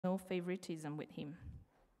No favoritism with him.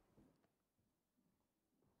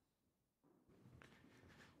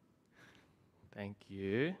 Thank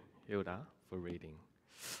you, Hilda, for reading.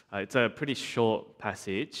 It's a pretty short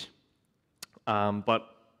passage,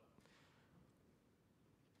 but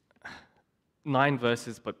 9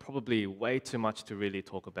 verses, but probably way too much to really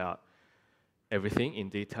talk about everything in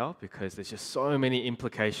detail because there's just so many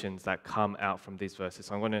implications that come out from these verses.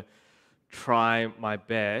 So I'm going to try my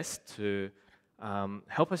best to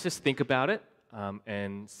help us just think about it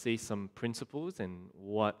and see some principles and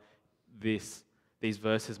what these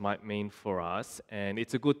verses might mean for us. And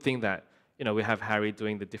it's a good thing that we have Harry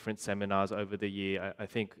doing the different seminars over the year. I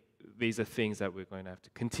think these are things that we're going to have to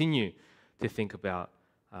continue to think about.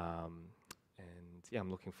 And yeah, I'm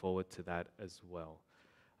looking forward to that as well.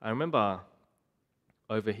 I remember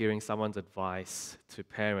overhearing someone's advice to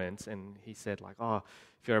parents, and he said, like, oh,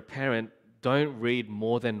 if you're a parent, don't read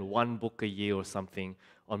more than 1 book a year or something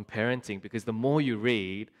on parenting, because the more you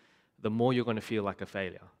read, the more you're going to feel like a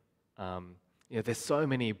failure. There's so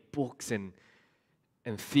many books and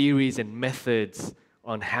theories and methods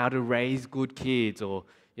on how to raise good kids, or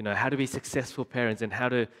how to be successful parents, and how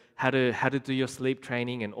to do your sleep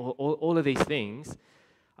training, and all of these things.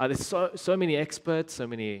 There's so many experts, so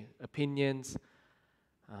many opinions.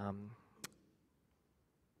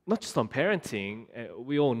 Not just on parenting,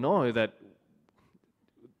 we all know that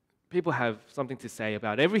people have something to say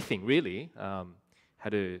about everything, really. How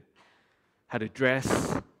to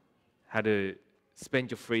dress, how to spend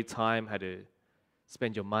your free time, how to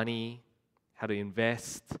spend your money, how to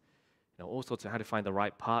invest, all sorts of how to find the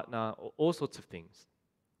right partner, all sorts of things.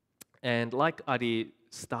 And like Adi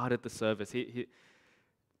started the service,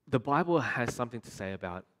 the Bible has something to say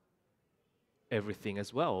about everything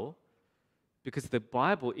as well, because the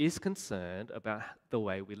Bible is concerned about the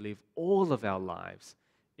way we live all of our lives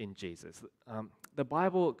in Jesus. The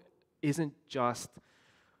Bible isn't just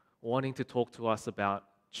wanting to talk to us about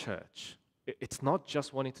church. It's not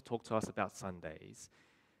just wanting to talk to us about Sundays.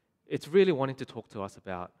 It's really wanting to talk to us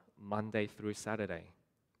about Monday through Saturday.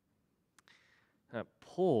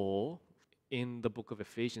 Paul, in the book of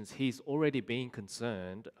Ephesians, he's already been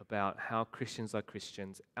concerned about how Christians are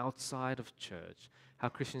Christians outside of church, how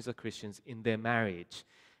Christians are Christians in their marriage,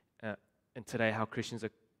 and today how Christians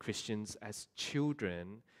are Christians as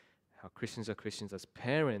children, how Christians are Christians as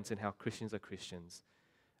parents, and how Christians are Christians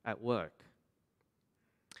at work.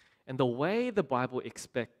 And the way the Bible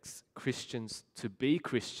expects Christians to be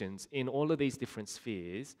Christians in all of these different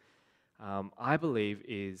spheres, I believe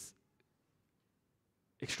is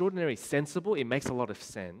extraordinarily sensible. It makes a lot of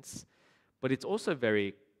sense, but it's also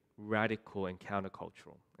very radical and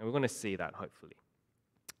countercultural. And we're going to see that, hopefully.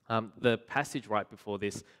 The passage right before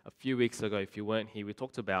this, a few weeks ago, if you weren't here, we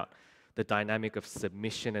talked about the dynamic of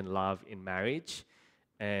submission and love in marriage.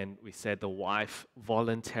 And we said the wife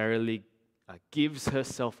voluntarily gives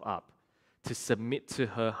herself up to submit to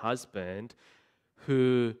her husband,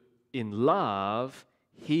 who in love,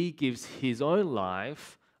 he gives his own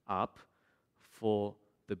life up for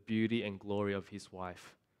the beauty and glory of his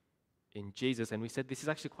wife in Jesus. And we said this is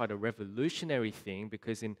actually quite a revolutionary thing,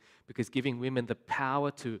 because giving women the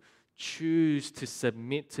power to choose to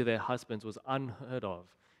submit to their husbands was unheard of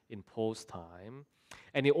in Paul's time.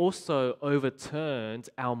 And it also overturned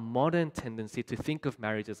our modern tendency to think of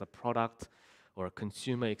marriage as a product or a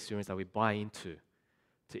consumer experience that we buy into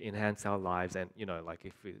to enhance our lives. And, like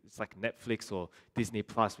if it's like Netflix or Disney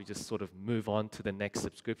Plus, we just sort of move on to the next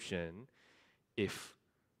subscription if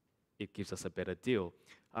it gives us a better deal.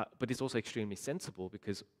 But it's also extremely sensible,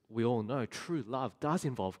 because we all know true love does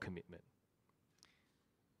involve commitment.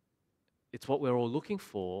 It's what we're all looking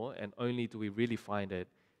for, and only do we really find it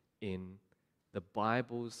in the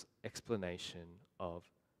Bible's explanation of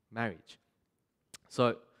marriage.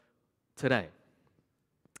 So today,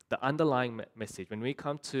 the underlying message, when we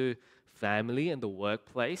come to family and the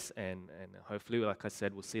workplace, and hopefully, like I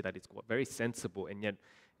said, we'll see that it's very sensible and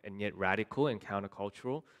yet radical and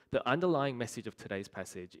countercultural. The underlying message of today's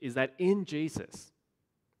passage is that in Jesus,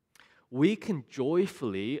 we can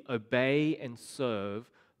joyfully obey and serve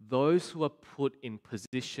those who are put in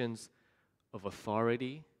positions of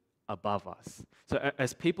authority above us. So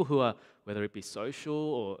as people who are, whether it be social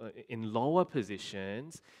or in lower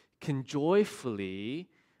positions, can joyfully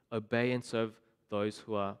obey and serve those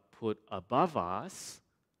who are put above us.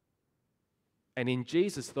 And in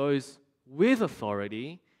Jesus, those with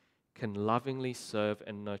authority can lovingly serve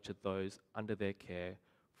and nurture those under their care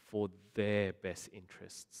for their best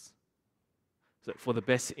interests. So for the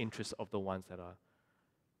best interests of the ones that are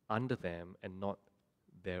under them and not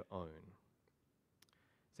their own.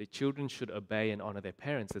 See, children should obey and honor their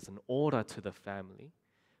parents as an order to the family,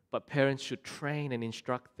 but parents should train and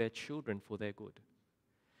instruct their children for their good.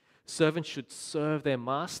 Servants should serve their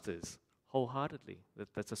masters wholeheartedly.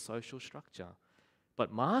 That's a social structure.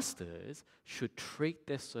 But masters should treat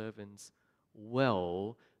their servants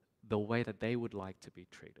well, the way that they would like to be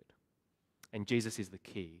treated. And Jesus is the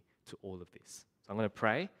key to all of this. So I'm going to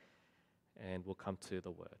pray, and we'll come to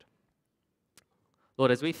the word.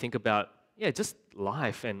 Lord, as we think about, just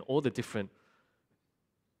life and all the different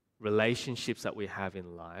relationships that we have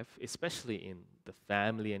in life, especially in the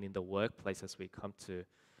family and in the workplace as we come to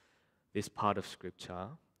this part of Scripture,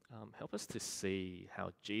 help us to see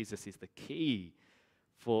how Jesus is the key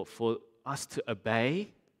for us to obey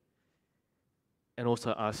and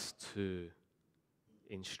also us to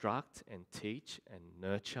instruct and teach and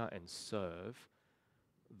nurture and serve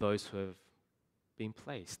those who have been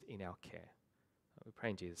placed in our care. We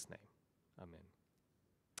pray in Jesus' name. Amen.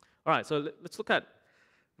 All right, so let's look at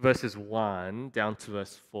verses 1 down to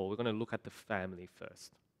verse 4. We're going to look at the family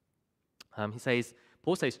first.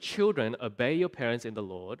 Paul says, "Children, obey your parents in the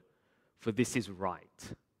Lord, for this is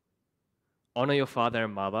right. Honor your father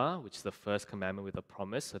and mother," which is the first commandment with a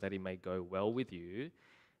promise, "so that it may go well with you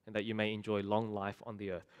and that you may enjoy long life on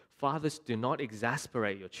the earth. Fathers, do not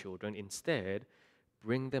exasperate your children. Instead,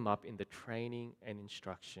 bring them up in the training and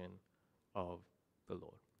instruction of the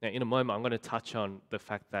Lord." Now, in a moment, I'm going to touch on the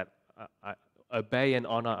fact that obey and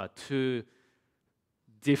honor are two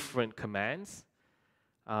different commands.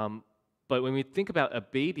 But when we think about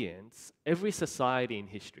obedience, every society in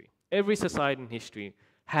history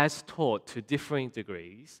has taught to differing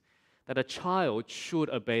degrees that a child should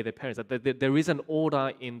obey their parents, that there is an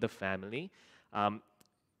order in the family.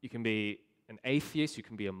 You can be an atheist, you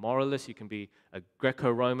can be a moralist, you can be a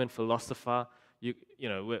Greco-Roman philosopher.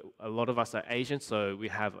 A lot of us are Asian, so we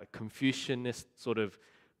have a Confucianist sort of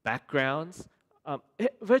backgrounds.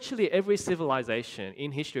 Virtually every civilization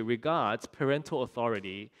in history regards parental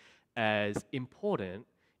authority as important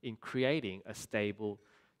in creating a stable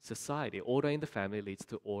society. Order in the family leads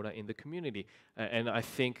to order in the community. And I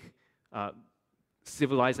think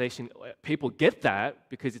civilization, people get that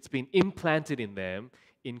because it's been implanted in them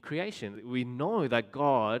in creation. We know that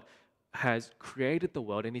God has created the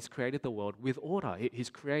world, and He's created the world with order. He's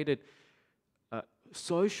created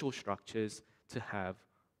social structures to have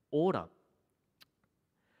order.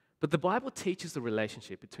 But the Bible teaches the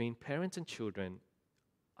relationship between parents and children,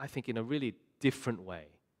 I think, in a really different way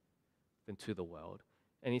than to the world.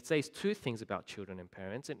 And it says two things about children and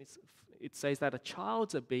parents. And it says that a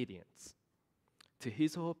child's obedience to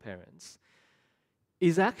his or her parents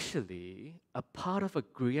is actually a part of a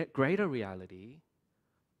greater reality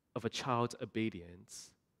of a child's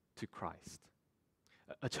obedience to Christ.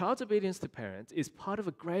 A child's obedience to parents is part of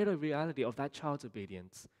a greater reality of that child's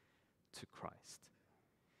obedience to Christ.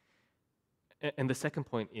 And the second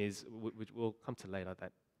point is, which we'll come to later,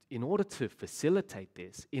 that in order to facilitate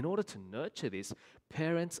this, in order to nurture this,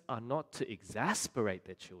 parents are not to exasperate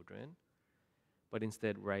their children, but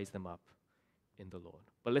instead raise them up in the Lord.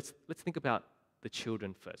 But let's think about the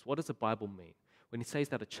children first. What does the Bible mean when it says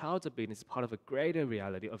that a child's obedience is part of a greater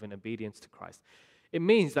reality of an obedience to Christ? It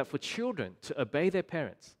means that for children to obey their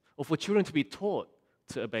parents, or for children to be taught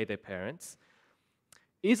to obey their parents,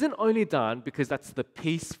 isn't only done because that's the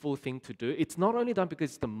peaceful thing to do. It's not only done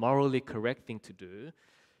because it's the morally correct thing to do.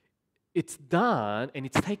 It's done and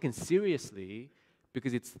it's taken seriously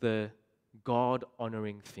because it's the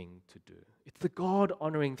God-honoring thing to do. It's the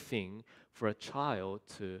God-honoring thing for a child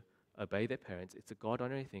to obey their parents. It's a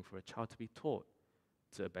God-honoring thing for a child to be taught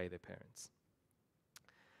to obey their parents.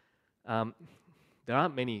 There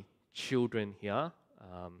aren't many children here,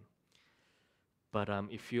 but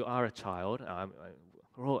if you are a child,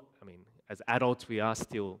 as adults, we are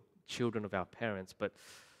still children of our parents, but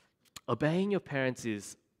obeying your parents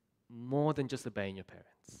is more than just obeying your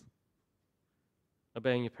parents.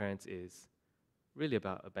 Obeying your parents is really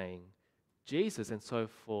about obeying Jesus. And so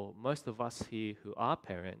for most of us here who are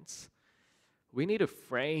parents, we need to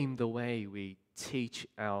frame the way we teach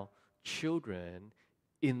our children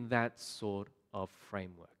in that sort of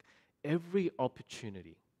framework. Every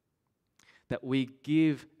opportunity that we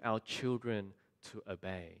give our children to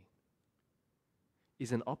obey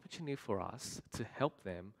is an opportunity for us to help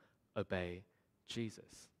them obey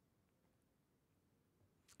Jesus.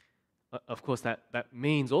 Of course, that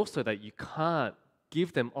means also that you can't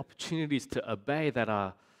give them opportunities to obey that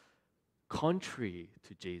are contrary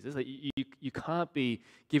to Jesus. That you can't be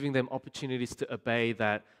giving them opportunities to obey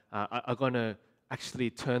that are going to actually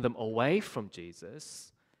turn them away from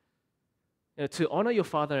Jesus. To honor your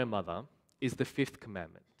father and mother is the fifth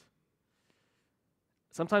commandment.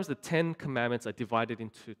 sometimes the 10 Commandments are divided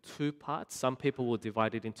into two parts. Some people will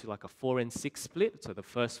divide it into like a 4 and 6 split. So the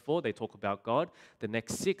first 4, they talk about God. The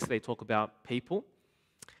next 6, they talk about people.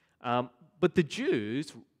 But the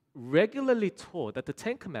Jews regularly taught that the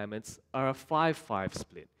 10 Commandments are a 5-5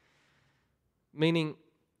 split, meaning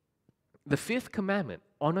the 5th commandment,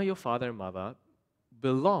 honor your father and mother,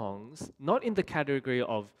 belongs not in the category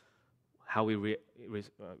of how we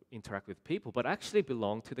interact with people, but actually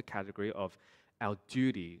belong to the category of our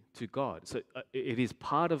duty to God. So it is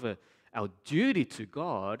part of our duty to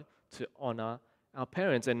God to honor our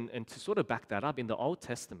parents. And to sort of back that up, in the Old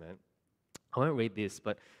Testament, I won't read this,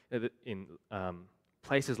 but in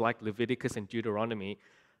places like Leviticus and Deuteronomy,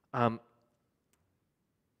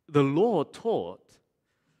 the Lord taught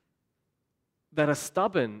that a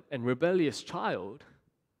stubborn and rebellious child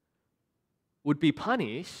would be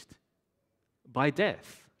punished by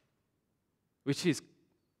death, which is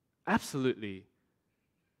absolutely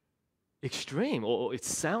extreme, or it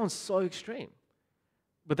sounds so extreme.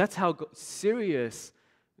 But that's how serious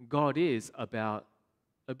God is about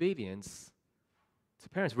obedience to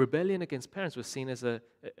parents. Rebellion against parents was seen as a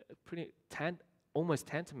pretty almost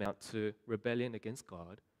tantamount to rebellion against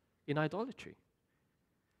God in idolatry.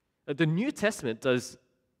 The New Testament does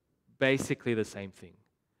basically the same thing.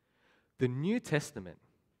 The New Testament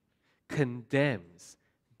condemns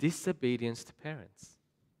disobedience to parents.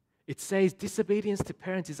 It says disobedience to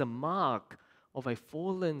parents is a mark of a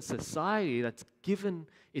fallen society that's given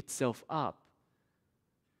itself up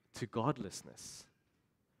to godlessness.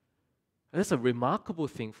 That's a remarkable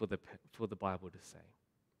thing for the Bible to say.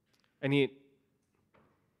 And he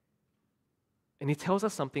tells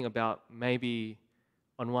us something about maybe,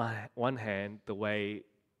 on one hand, the way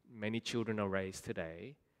many children are raised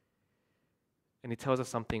today. And he tells us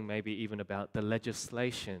something maybe even about the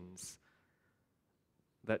legislations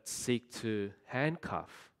that seek to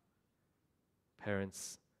handcuff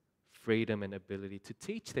parents' freedom and ability to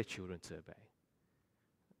teach their children to obey,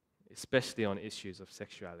 especially on issues of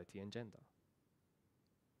sexuality and gender.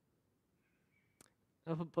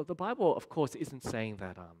 But the Bible, of course, isn't saying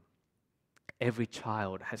that every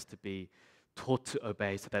child has to be taught to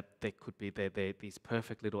obey so that they could be these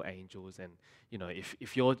perfect little angels. And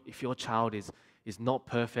if your child is not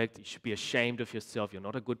perfect, you should be ashamed of yourself. You're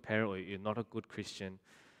not a good parent, or you're not a good Christian.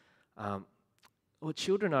 Well,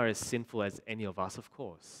 children are as sinful as any of us, of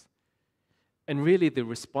course. And really, the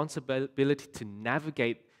responsibility to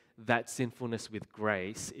navigate that sinfulness with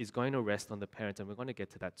grace is going to rest on the parents, and we're going to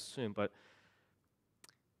get to that soon. But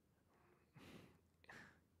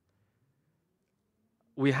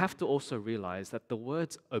we have to also realize that the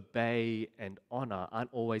words obey and honor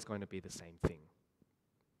aren't always going to be the same thing.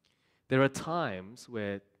 There are times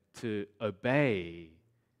where to obey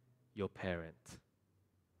your parent,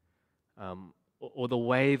 or the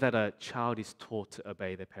way that a child is taught to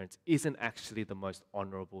obey their parents, isn't actually the most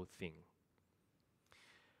honorable thing.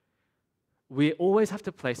 We always have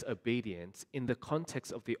to place obedience in the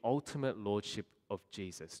context of the ultimate lordship of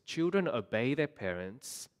Jesus. Children obey their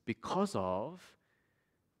parents because of,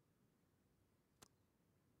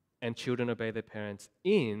 and children obey their parents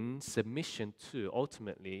in submission to,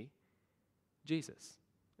 ultimately, Jesus.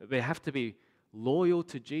 They have to be loyal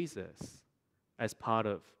to Jesus as part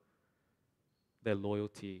of their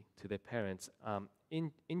loyalty to their parents.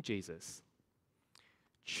 In Jesus,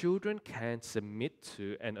 children can submit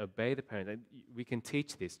to and obey the parents. And we can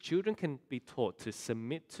teach this. Children can be taught to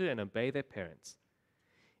submit to and obey their parents,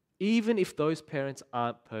 even if those parents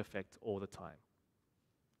aren't perfect all the time,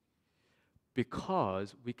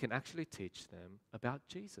 because we can actually teach them about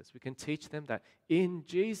Jesus. We can teach them that in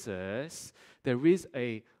Jesus, there is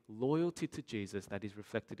a loyalty to Jesus that is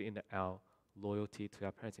reflected in our loyalty to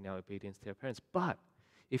our parents, in our obedience to our parents. But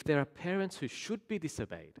if there are parents who should be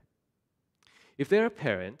disobeyed, if there are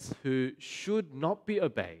parents who should not be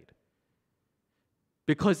obeyed,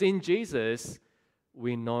 because in Jesus,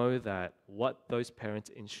 we know that what those parents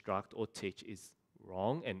instruct or teach is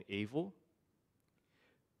wrong and evil,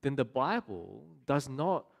 then the Bible does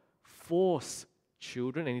not force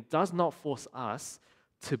children, and it does not force us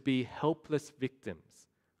to be helpless victims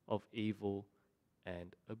of evil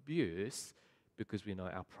and abuse, because we know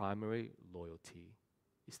our primary loyalty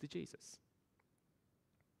is to Jesus.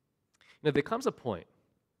 There comes a point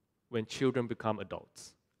when children become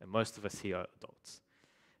adults, and most of us here are adults.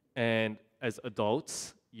 And as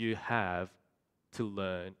adults, you have to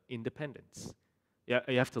learn independence.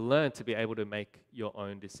 You have to learn to be able to make your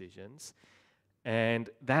own decisions. And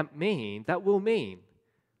that will mean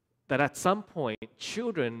that at some point,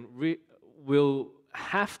 children will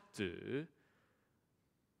have to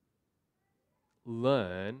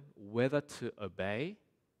learn whether to obey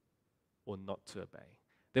or not to obey.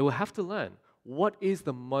 They will have to learn what is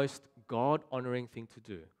the most God-honoring thing to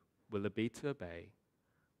do. Will it be to obey,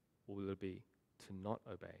 or will it be to not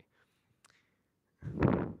obey?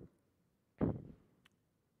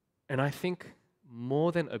 And I think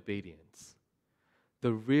more than obedience,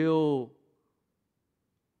 the real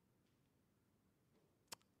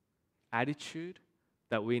attitude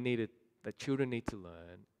that that children need to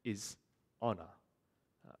learn is honor.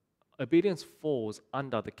 Obedience falls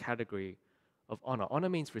under the category of honor. Honor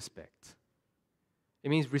means respect. It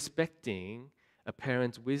means respecting a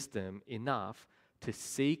parent's wisdom enough to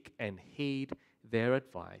seek and heed their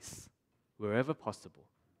advice wherever possible.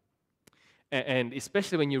 And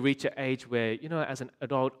especially when you reach an age where, as an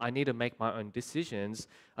adult, I need to make my own decisions,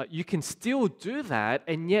 you can still do that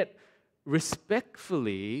and yet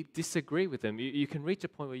respectfully disagree with them. You can reach a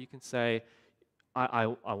point where you can say, I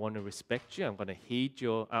want to respect you, I'm going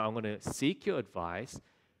to seek your advice,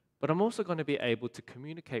 but I'm also going to be able to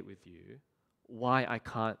communicate with you why I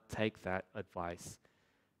can't take that advice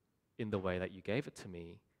in the way that you gave it to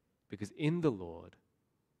me, because in the Lord,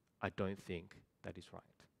 I don't think that is right.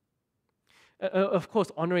 Of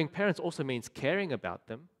course, honoring parents also means caring about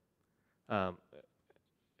them,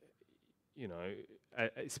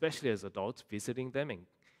 especially as adults, visiting them and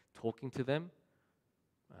talking to them,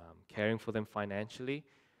 caring for them financially.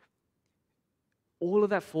 All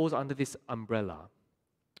of that falls under this umbrella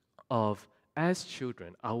of, as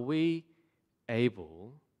children, are we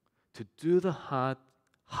able to do the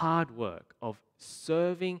hard work of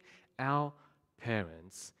serving our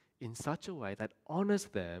parents in such a way that honors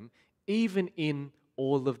them even in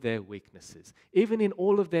all of their weaknesses, even in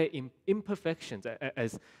all of their imperfections,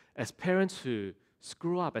 as parents who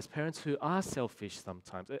screw up, as parents who are selfish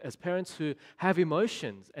sometimes, as parents who have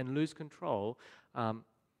emotions and lose control,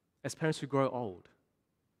 as parents who grow old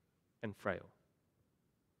and frail.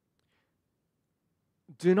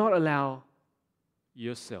 Do not allow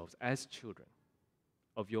yourselves as children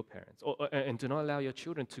of your parents, and do not allow your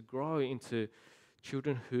children to grow into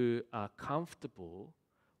children who are comfortable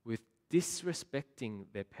with disrespecting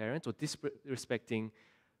their parents or disrespecting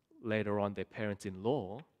later on their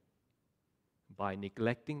parents-in-law by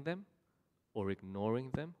neglecting them or ignoring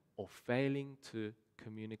them or failing to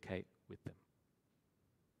communicate with them.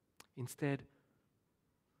 Instead,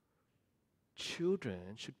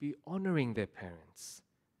 children should be honoring their parents.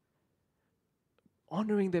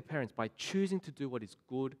 Honoring their parents by choosing to do what is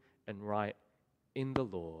good and right in the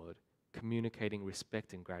Lord, communicating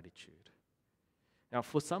respect and gratitude. Now,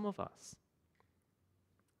 for some of us,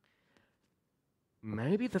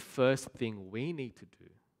 maybe the first thing we need to do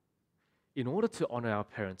in order to honor our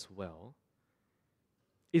parents well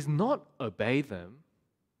is not obey them,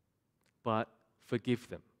 but forgive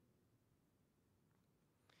them.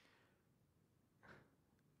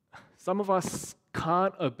 Some of us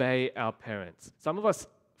can't obey our parents. Some of us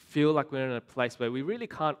feel like we're in a place where we really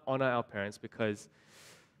can't honor our parents because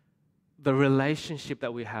the relationship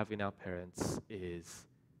that we have in our parents is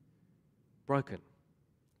broken.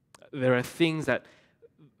 There are things that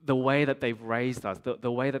the way that they've raised us,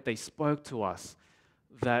 the way that they spoke to us,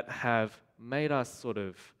 that have made us sort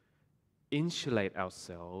of insulate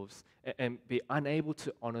ourselves and be unable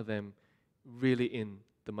to honor them really in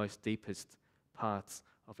the most deepest parts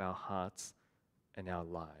of our hearts and our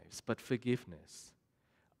lives. But forgiveness,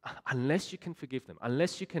 unless you can forgive them,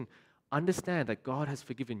 unless you can understand that God has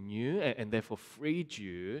forgiven you and therefore freed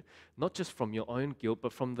you, not just from your own guilt,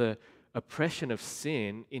 but from the oppression of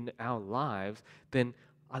sin in our lives, then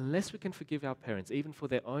unless we can forgive our parents, even for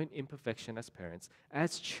their own imperfection as parents,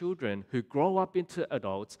 as children who grow up into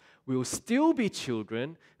adults, we will still be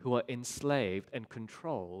children who are enslaved and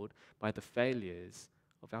controlled by the failures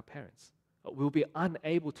of our parents. We'll be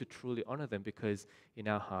unable to truly honor them because in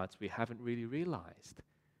our hearts we haven't really realized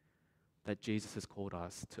that Jesus has called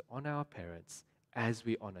us to honor our parents as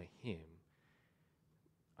we honor Him,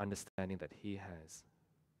 understanding that He has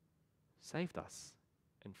saved us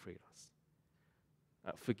and freed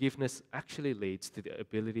us. Forgiveness actually leads to the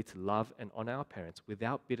ability to love and honor our parents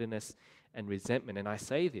without bitterness and resentment. And I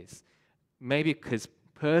say this maybe because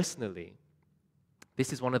personally,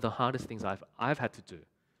 this is one of the hardest things I've had to do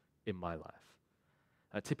in my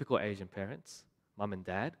life. Typical Asian parents, mum and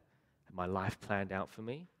dad, had my life planned out for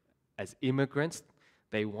me. As immigrants,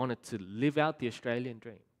 they wanted to live out the Australian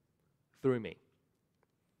dream through me.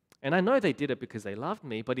 And I know they did it because they loved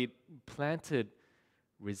me, but it planted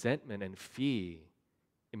resentment and fear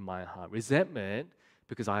in my heart. Resentment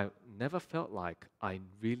because I never felt like I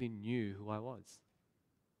really knew who I was.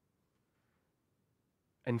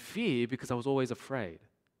 And fear because I was always afraid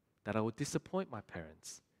that I would disappoint my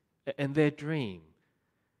parents and their dream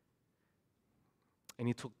And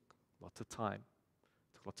it took lots of time,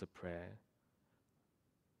 it took lots of prayer,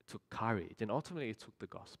 it took courage, and ultimately it took the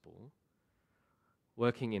gospel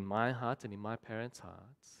working in my heart and in my parents'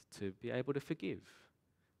 hearts to be able to forgive,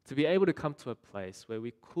 to be able to come to a place where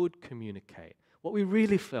we could communicate what we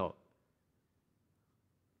really felt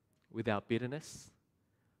without bitterness,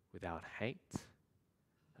 without hate,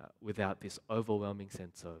 without this overwhelming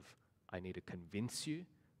sense of, I need to convince you,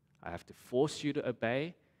 I have to force you to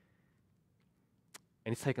obey.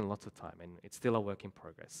 And it's taken lots of time, and it's still a work in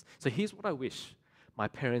progress. So here's what I wish my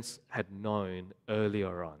parents had known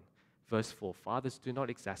earlier on. Verse 4, fathers, do not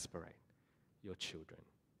exasperate your children.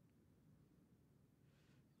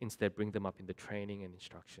 Instead, bring them up in the training and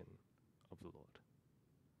instruction of the Lord.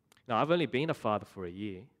 Now, I've only been a father for a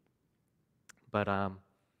year, but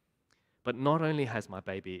not only has my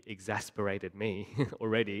baby exasperated me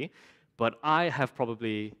already, but I have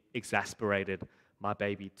probably exasperated my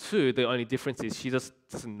baby too. The only difference is she just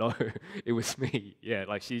doesn't know it was me. Yeah,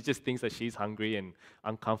 like she just thinks that she's hungry and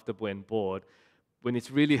uncomfortable and bored, when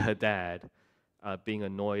it's really her dad being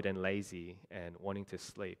annoyed and lazy and wanting to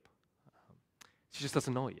sleep. She just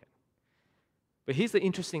doesn't know it yet. But here's the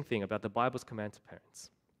interesting thing about the Bible's command to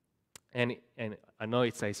parents. And I know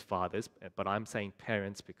it says fathers, but I'm saying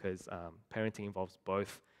parents because parenting involves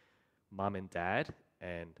both mum and dad.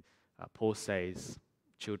 And Paul says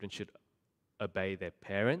children should obey their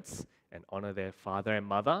parents and honor their father and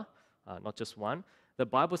mother, not just one. The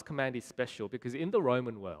Bible's command is special because in the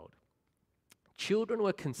Roman world, children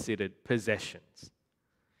were considered possessions.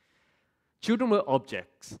 Children were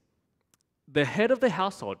objects. The head of the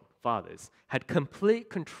household, fathers, had complete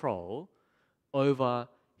control over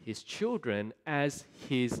his children as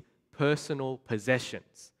his personal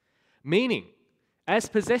possessions. Meaning, as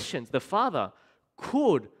possessions, the father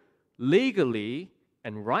could legally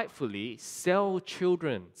and rightfully sell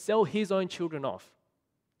his own children off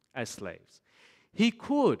as slaves. He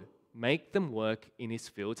could make them work in his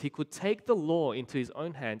fields. He could take the law into his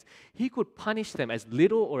own hands. He could punish them as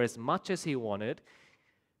little or as much as he wanted,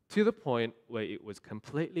 to the point where it was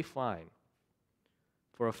completely fine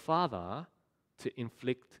for a father to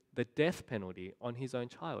inflict the death penalty on his own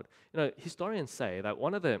child. You know, historians say that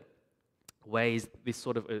one of the ways this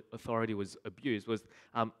sort of authority was abused was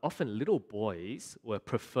often little boys were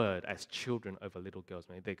preferred as children over little girls.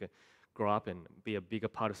 Maybe they could grow up and be a bigger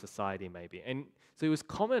part of society maybe. And so it was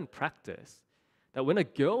common practice that when a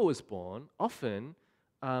girl was born, often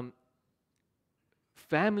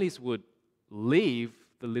families would leave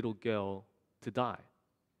the little girl to die.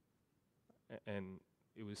 And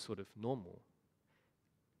it was sort of normal.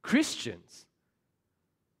 Christians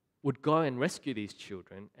would go and rescue these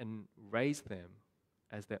children and raise them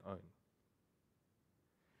as their own.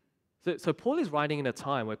 So Paul is writing in a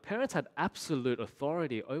time where parents had absolute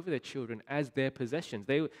authority over their children as their possessions.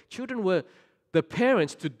 Children were the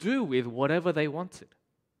parents to do with whatever they wanted.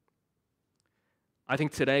 I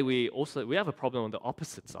think today we have a problem on the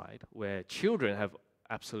opposite side, where children have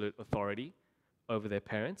absolute authority over their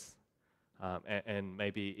parents, and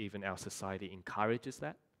maybe even our society encourages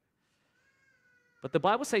that. But the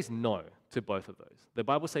Bible says no to both of those. The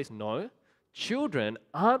Bible says no. Children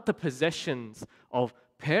aren't the possessions of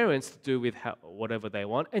parents to do with whatever they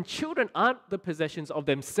want, and children aren't the possessions of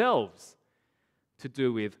themselves to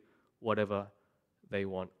do with whatever they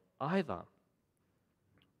want either.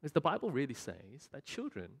 Because the Bible really says that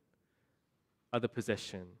children are the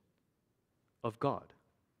possession of God.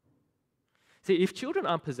 See, if children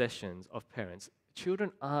aren't possessions of parents,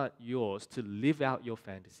 children aren't yours to live out your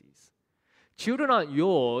fantasies. Children aren't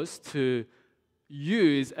yours to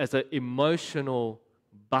use as an emotional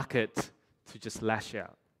bucket to just lash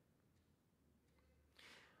out.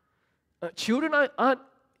 Children aren't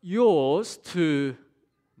yours to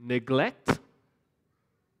neglect,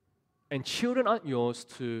 and children aren't yours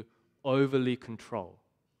to overly control.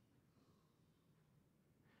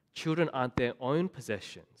 Children aren't their own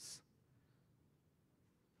possessions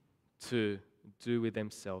to do with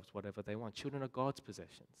themselves whatever they want. Children are God's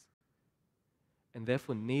possessions, and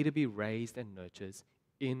therefore need to be raised and nurtured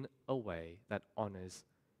in a way that honors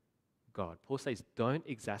God. Paul says, don't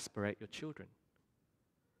exasperate your children.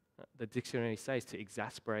 The dictionary says to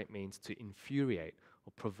exasperate means to infuriate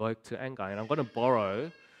or provoke to anger. And I'm going to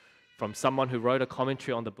borrow from someone who wrote a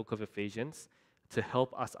commentary on the book of Ephesians to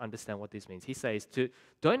help us understand what this means. He says,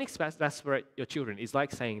 don't exasperate your children. It's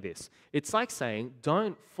like saying this. It's like saying,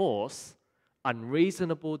 don't force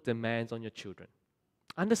unreasonable demands on your children.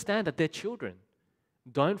 Understand that they're children.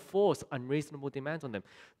 Don't force unreasonable demands on them.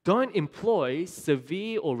 Don't employ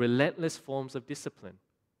severe or relentless forms of discipline.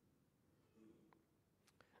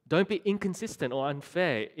 Don't be inconsistent or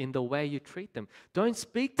unfair in the way you treat them. Don't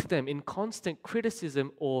speak to them in constant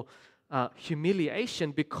criticism or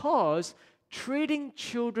humiliation, because treating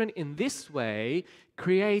children in this way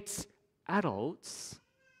creates adults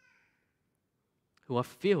who are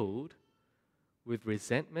filled with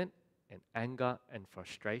resentment and anger and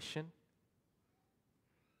frustration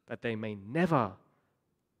that they may never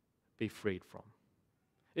be freed from.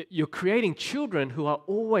 You're creating children who are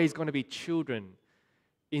always going to be children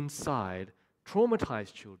inside,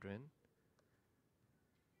 traumatized children,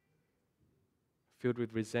 filled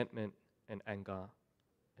with resentment and anger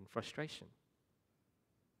and frustration.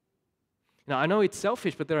 Now, I know it's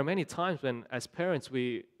selfish, but there are many times when, as parents,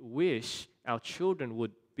 we wish our children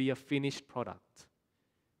would be a finished product.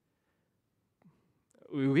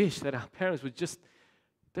 We wish that our parents would just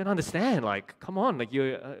don't understand. Like, come on, like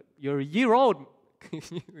you're a year old,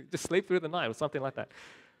 just sleep through the night or something like that.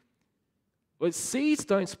 But seeds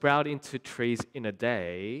don't sprout into trees in a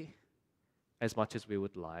day as much as we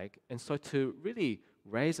would like. And so to really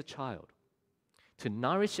raise a child, to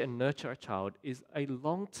nourish and nurture a child, is a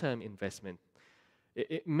long-term investment.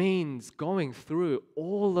 It means going through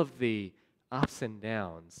all of the ups and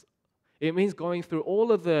downs. It means going through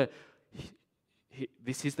all of the,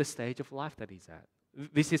 this is the stage of life that he's at.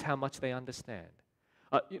 This is how much they understand.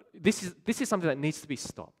 This is something that needs to be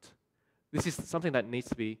stopped. This is something that needs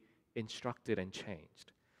to be instructed and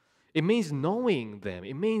changed. It means knowing them.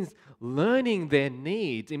 It means learning their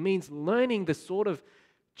needs. It means learning the sort of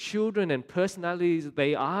children and personalities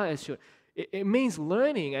they are as children. It means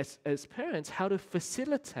learning as parents how to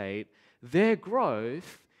facilitate their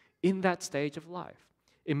growth in that stage of life.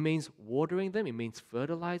 It means watering them. It means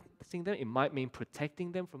fertilizing them. It might mean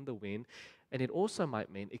protecting them from the wind. And it also might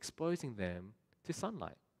mean exposing them to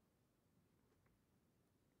sunlight.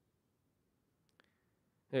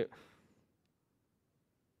 Now,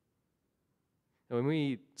 when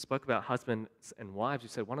we spoke about husbands and wives, we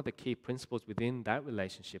said one of the key principles within that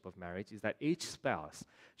relationship of marriage is that each spouse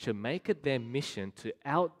should make it their mission to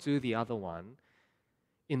outdo the other one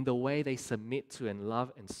in the way they submit to and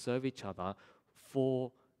love and serve each other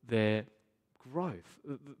for their growth.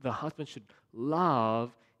 The husband should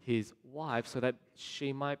love his wife so that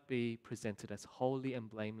she might be presented as holy and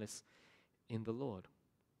blameless in the Lord.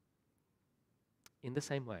 In the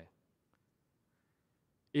same way,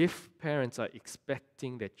 if parents are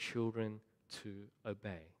expecting their children to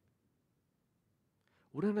obey,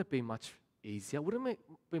 wouldn't it be much easier? Wouldn't it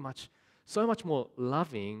be so much more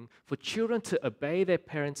loving for children to obey their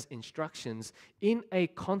parents' instructions in a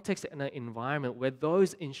context and an environment where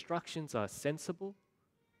those instructions are sensible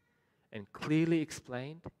and clearly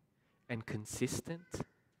explained and consistent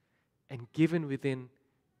and given within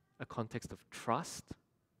a context of trust,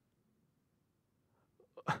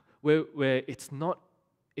 where it's not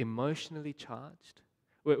emotionally charged,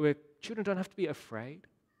 where children don't have to be afraid?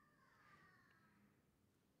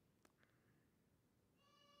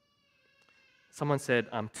 Someone said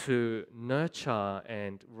to nurture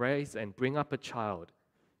and raise and bring up a child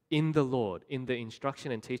in the Lord, in the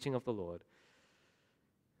instruction and teaching of the Lord,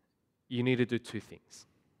 you need to do two things.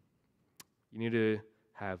 You need to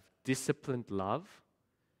have disciplined love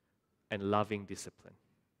and loving discipline.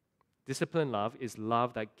 Disciplined love is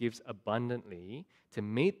love that gives abundantly to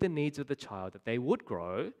meet the needs of the child, that they would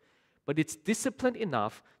grow, but it's disciplined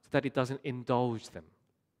enough so that it doesn't indulge them.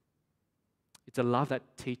 It's a love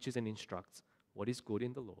that teaches and instructs what is good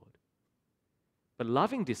in the Lord. But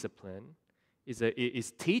loving discipline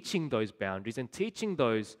is teaching those boundaries and teaching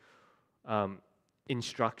those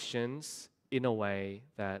instructions in a way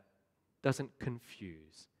that doesn't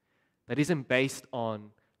confuse, that isn't based on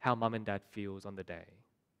how mum and dad feels on the day,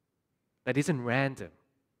 that isn't random,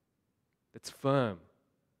 that's firm,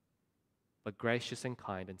 but gracious and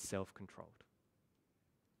kind and self-controlled.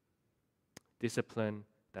 Discipline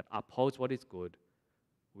that upholds what is good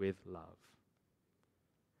with love.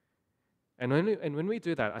 And when we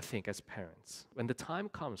do that, I think as parents, when the time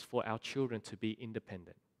comes for our children to be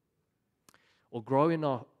independent or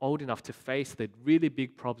grow old enough to face the really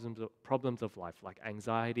big problems of life, like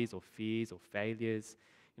anxieties or fears or failures,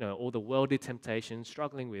 all the worldly temptations,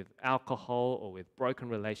 struggling with alcohol or with broken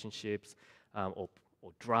relationships, or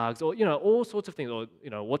drugs, or all sorts of things, or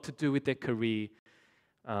what to do with their career,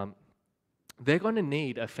 they're going to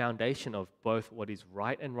need a foundation of both what is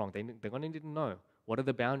right and wrong. They're going to need to know what are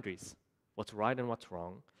the boundaries, what's right and what's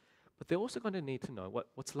wrong, but they're also going to need to know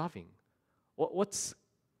what's loving, what's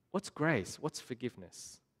grace, what's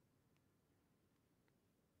forgiveness.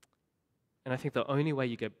 And I think the only way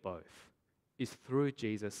you get both is through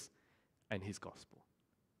Jesus and his gospel.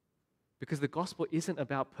 Because the gospel isn't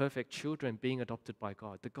about perfect children being adopted by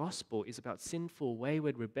God. The gospel is about sinful,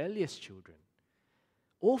 wayward, rebellious children,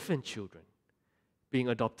 orphan children being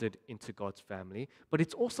adopted into God's family. But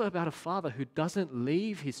it's also about a father who doesn't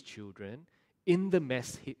leave his children in the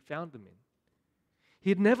mess he found them in.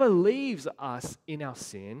 He never leaves us in our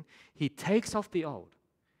sin. He takes off the old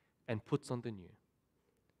and puts on the new.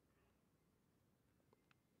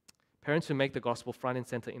 Parents who make the gospel front and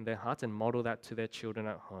center in their hearts and model that to their children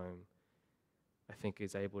at home, I think,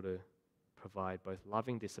 is able to provide both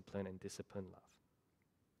loving discipline and disciplined love.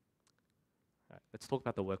 All right, let's talk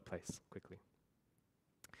about the workplace quickly.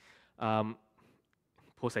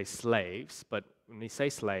 Paul says slaves, but when he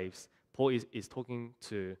says slaves, Paul is talking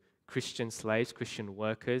to Christian slaves, Christian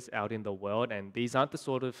workers out in the world, and these aren't the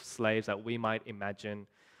sort of slaves that we might imagine,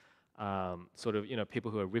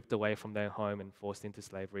 people who are ripped away from their home and forced into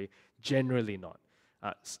slavery. Generally not.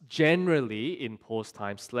 Generally, in Paul's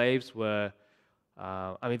time, slaves were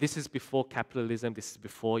this is before capitalism. This is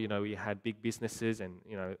before, we had big businesses and,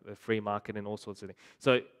 the free market and all sorts of things.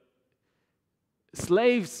 So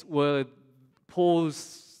slaves were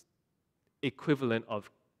Paul's equivalent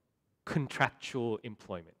of contractual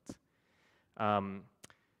employment.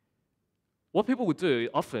 What people would do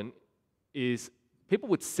often is people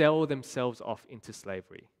would sell themselves off into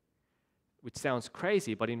slavery, which sounds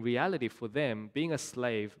crazy, but in reality for them, being a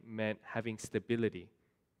slave meant having stability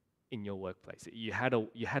in your workplace. You had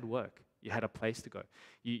work. You had a place to go.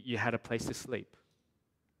 You had a place to sleep.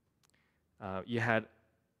 You had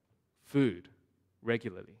food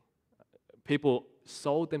regularly. People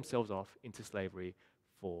sold themselves off into slavery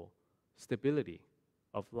for stability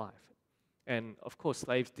of life. And of course,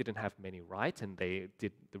 slaves didn't have many rights, and they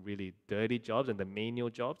did the really dirty jobs and the menial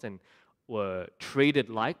jobs and were treated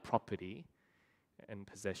like property and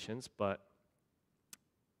possessions, but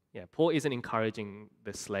Paul isn't encouraging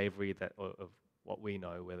the slavery of what we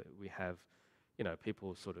know, where we have,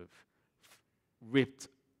 people sort of ripped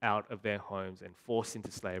out of their homes and forced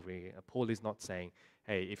into slavery. Paul is not saying,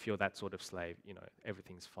 hey, if you're that sort of slave,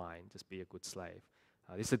 everything's fine, just be a good slave.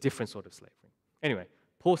 This is a different sort of slavery. Anyway,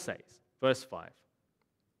 Paul says, verse 5,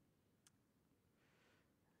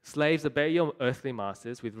 slaves, obey your earthly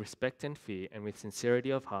masters with respect and fear and with sincerity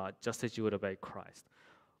of heart, just as you would obey Christ.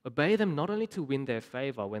 Obey them not only to win their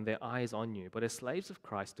favor when their eye is on you, but as slaves of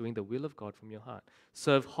Christ, doing the will of God from your heart.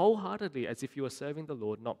 Serve wholeheartedly as if you are serving the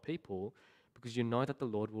Lord, not people, because you know that the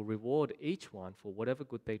Lord will reward each one for whatever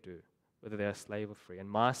good they do, whether they are slave or free.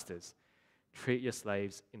 And masters, treat your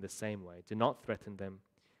slaves in the same way. Do not threaten them,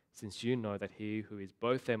 since you know that he who is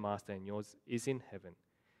both their master and yours is in heaven,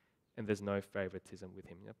 and there's no favoritism with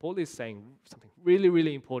him. Now, Paul is saying something really,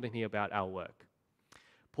 really important here about our work.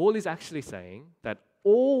 Paul is actually saying that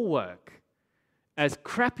all work, as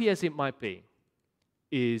crappy as it might be,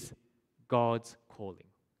 is God's calling.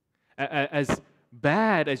 As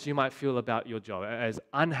bad as you might feel about your job, as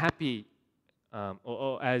unhappy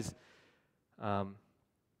or as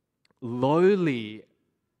lowly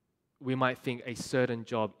we might think a certain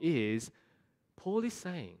job is, Paul is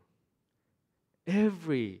saying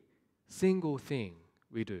every single thing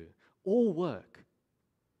we do, all work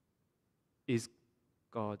is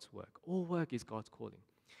God's work. All work is God's calling.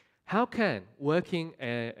 How can working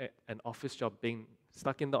an office job, being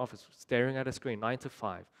stuck in the office, staring at a screen 9 to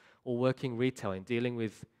 5, or working retail and dealing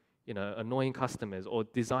with annoying customers, or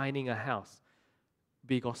designing a house,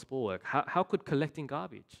 be gospel work? How could collecting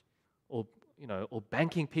garbage, or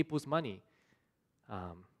banking people's money,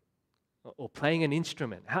 or playing an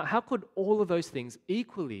instrument, how could all of those things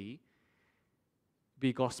equally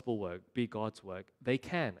be gospel work, be God's work? They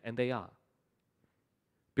can, and they are.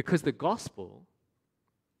 Because the gospel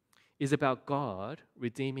is about God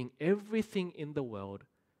redeeming everything in the world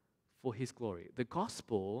for his glory. The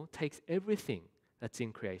gospel takes everything that's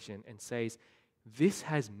in creation and says, this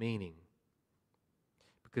has meaning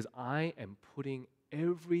because I am putting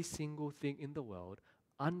every single thing in the world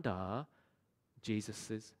under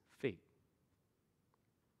Jesus' feet.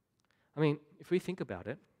 I mean, if we think about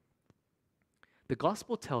it, the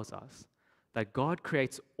gospel tells us that God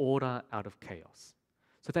creates order out of chaos.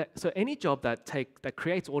 So any job that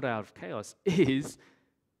creates order out of chaos is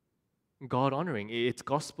God honoring. It's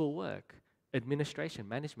gospel work, administration,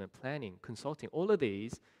 management, planning, consulting. All of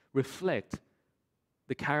these reflect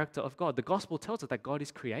the character of God. The gospel tells us that God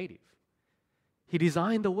is creative. He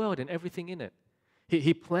designed the world and everything in it.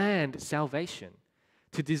 He planned salvation.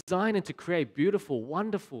 To design and to create beautiful,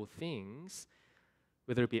 wonderful things,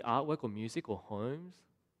 whether it be artwork or music or homes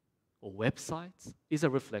or websites, is a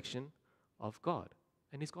reflection of God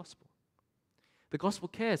and his gospel. The gospel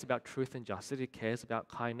cares about truth and justice. It cares about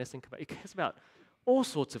kindness and compassion. It cares about all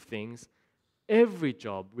sorts of things. Every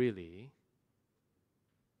job really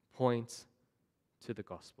points to the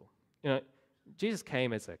gospel. Jesus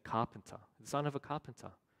came as a carpenter, the son of a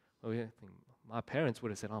carpenter. Well, my parents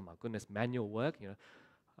would have said, "Oh my goodness, manual work."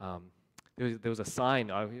 There was a sign.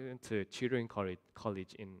 I went to tutoring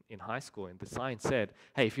college in high school, and the sign said,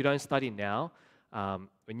 "Hey, if you don't study now,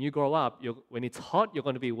 when you grow up, when it's hot, you're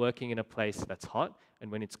going to be working in a place that's hot,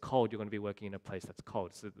 and when it's cold, you're going to be working in a place that's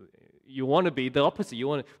cold." So you want to be the opposite.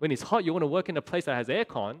 When it's hot, you want to work in a place that has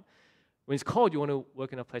aircon. When it's cold, you want to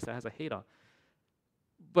work in a place that has a heater.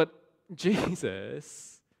 But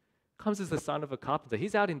Jesus comes as the son of a carpenter.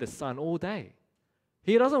 He's out in the sun all day.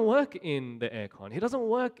 He doesn't work in the aircon. He doesn't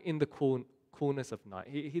work in the coolness of night.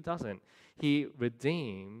 He doesn't. He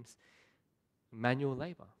redeems manual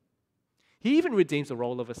labor. He even redeems the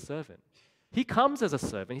role of a servant. He comes as a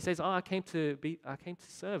servant. He says, I came to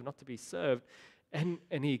serve, not to be served. And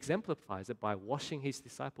he exemplifies it by washing his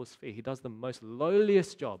disciples' feet. He does the most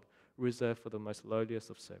lowliest job reserved for the most lowliest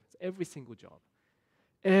of servants. Every single job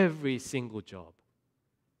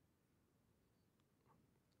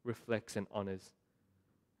reflects and honors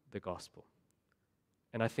the gospel.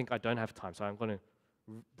 And I think I don't have time, so I'm going to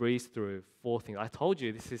breeze through 4 things. I told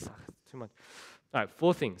you this is too much. All right,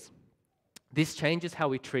 4 things. This changes how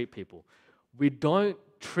we treat people. We don't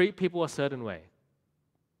treat people a certain way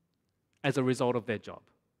as a result of their job.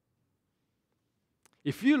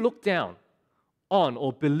 If you look down on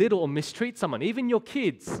or belittle or mistreat someone, even your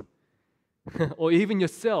kids, or even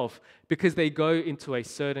yourself, because they go into a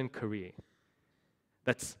certain career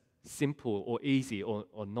that's simple or easy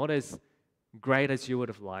or not as great as you would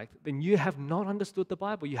have liked, then you have not understood the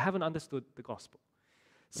Bible. You haven't understood the gospel.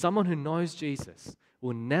 Someone who knows Jesus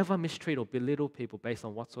will never mistreat or belittle people based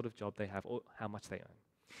on what sort of job they have or how much they earn.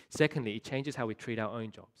 Secondly, it changes how we treat our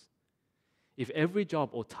own jobs. If every job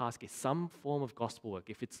or task is some form of gospel work,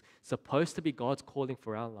 if it's supposed to be God's calling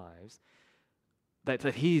for our lives, that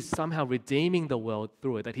He is somehow redeeming the world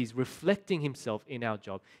through it, that He's reflecting Himself in our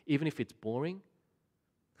job, even if it's boring,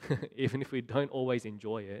 even if we don't always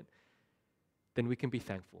enjoy it, then we can be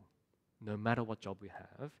thankful, no matter what job we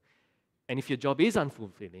have. And if your job is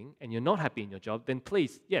unfulfilling and you're not happy in your job, then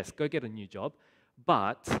please, yes, go get a new job,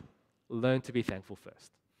 but learn to be thankful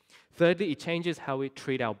first. Thirdly, it changes how we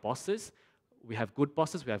treat our bosses. We have good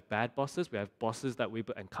bosses, we have bad bosses, we have bosses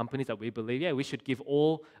and companies that we believe, we should give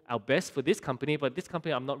all our best for this company, but this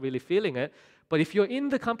company, I'm not really feeling it. But if you're in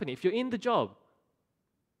the company, if you're in the job,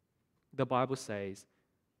 the Bible says,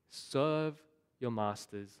 serve your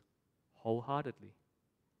masters wholeheartedly.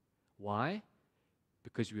 Why?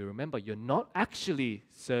 Because you remember, you're not actually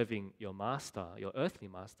serving your master, your earthly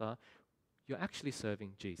master, you're actually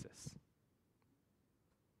serving Jesus.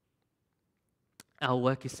 Our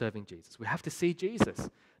work is serving Jesus. We have to see Jesus,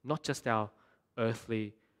 not just our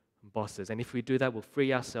earthly bosses. And if we do that, we'll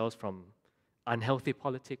free ourselves from unhealthy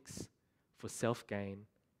politics for self-gain,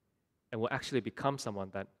 and we'll actually become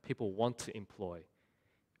someone that people want to employ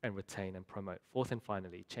and retain and promote. Fourth and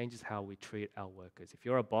finally, it changes how we treat our workers. If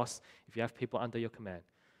you're a boss, if you have people under your command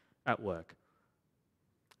at work,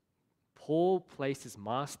 Paul places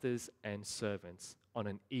masters and servants on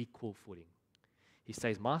an equal footing. He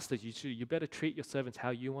says, masters, you better treat your servants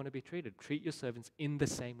how you want to be treated. Treat your servants in the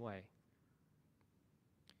same way.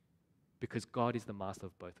 Because God is the master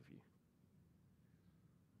of both of you.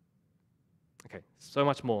 Okay, so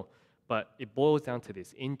much more, but it boils down to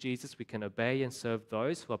this. In Jesus, we can obey and serve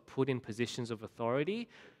those who are put in positions of authority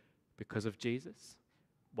because of Jesus,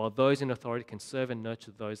 while those in authority can serve and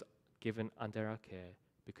nurture those given under our care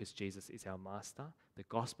because Jesus is our master. The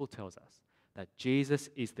gospel tells us that Jesus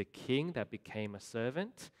is the king that became a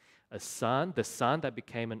servant, the son that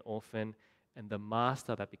became an orphan, and the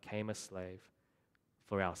master that became a slave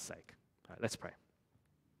for our sake. All right, let's pray.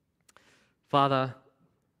 Father,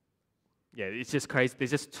 it's just crazy.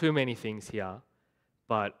 There's just too many things here,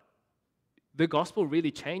 but the gospel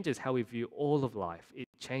really changes how we view all of life. It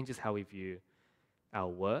changes how we view our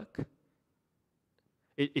work.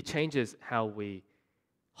 It changes how we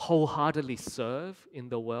wholeheartedly serve in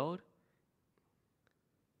the world.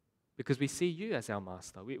 Because we see you as our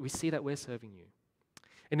master. We see that we're serving you.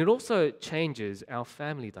 And it also changes our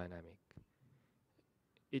family dynamic.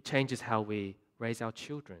 It changes how we raise our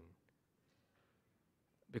children.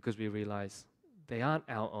 Because we realize they aren't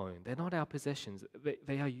our own. They're not our possessions.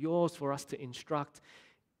 They are yours for us to instruct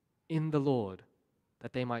in the Lord,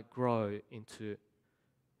 that they might grow into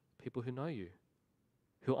people who know you,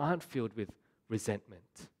 who aren't filled with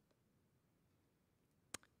resentment.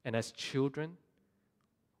 And as children,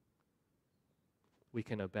 we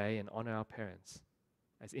can obey and honor our parents,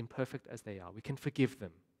 as imperfect as they are. We can forgive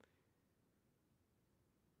them.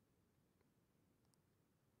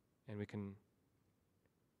 And we can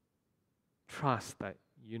trust that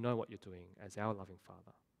you know what you're doing as our loving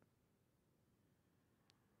Father.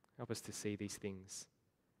 Help us to see these things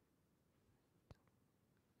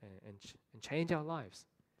and change our lives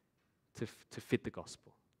to fit the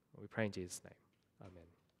gospel. We pray in Jesus' name.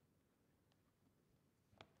 Amen.